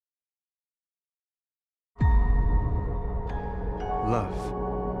love.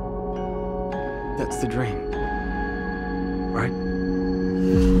 That's the dream, right?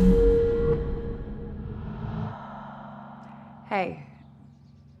 Hey,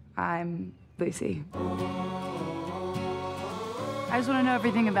 I'm Lucy. I just want to know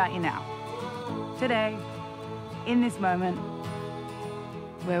everything about you now. Today, in this moment,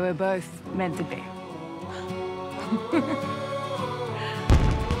 where we're both meant to be.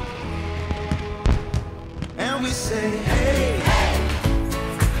 And we say, hey, hey.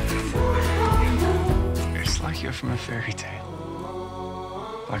 It's like you're from a fairy tale.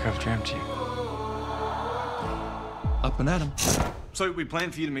 Like I've dreamt you. Up and at 'em. So we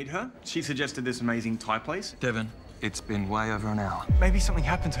planned for you to meet her. She suggested this amazing Thai place. Devon, it's been way over an hour. Maybe something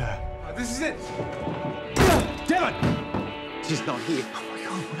happened to her. This is it. Devon! She's not here. Oh my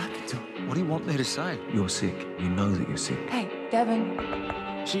God, what happened to her? What do you want me to say? You're sick. You know that you're sick. Hey, Devon.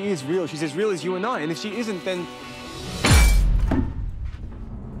 She is real. She's as real as you and I. And if she isn't, then...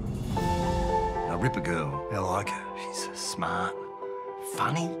 A ripper girl. I like her. She's smart,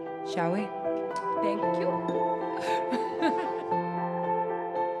 funny. Shall we? Thank you.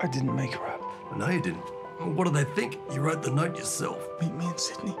 I didn't make her up. I know you didn't. Well, what do they think? You wrote the note yourself. Meet me in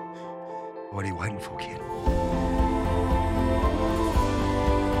Sydney. What are you waiting for, kid?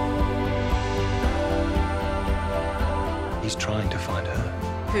 He's trying to find her.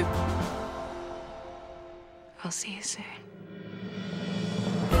 Who? I'll see you soon.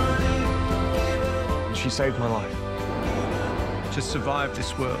 She saved my life. To survive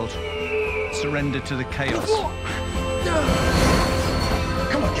this world, surrender to the chaos.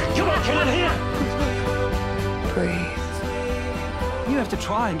 Come on, kid. Come on, get in here! Breathe. You have to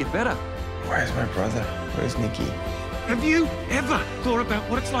try and get better. Where's my brother? Where's Nikki? Have you ever thought about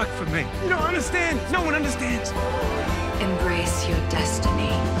what it's like for me? You don't understand. No one understands. Embrace your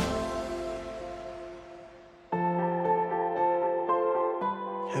destiny.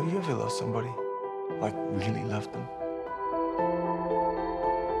 Have you ever lost somebody? Like, really loved them?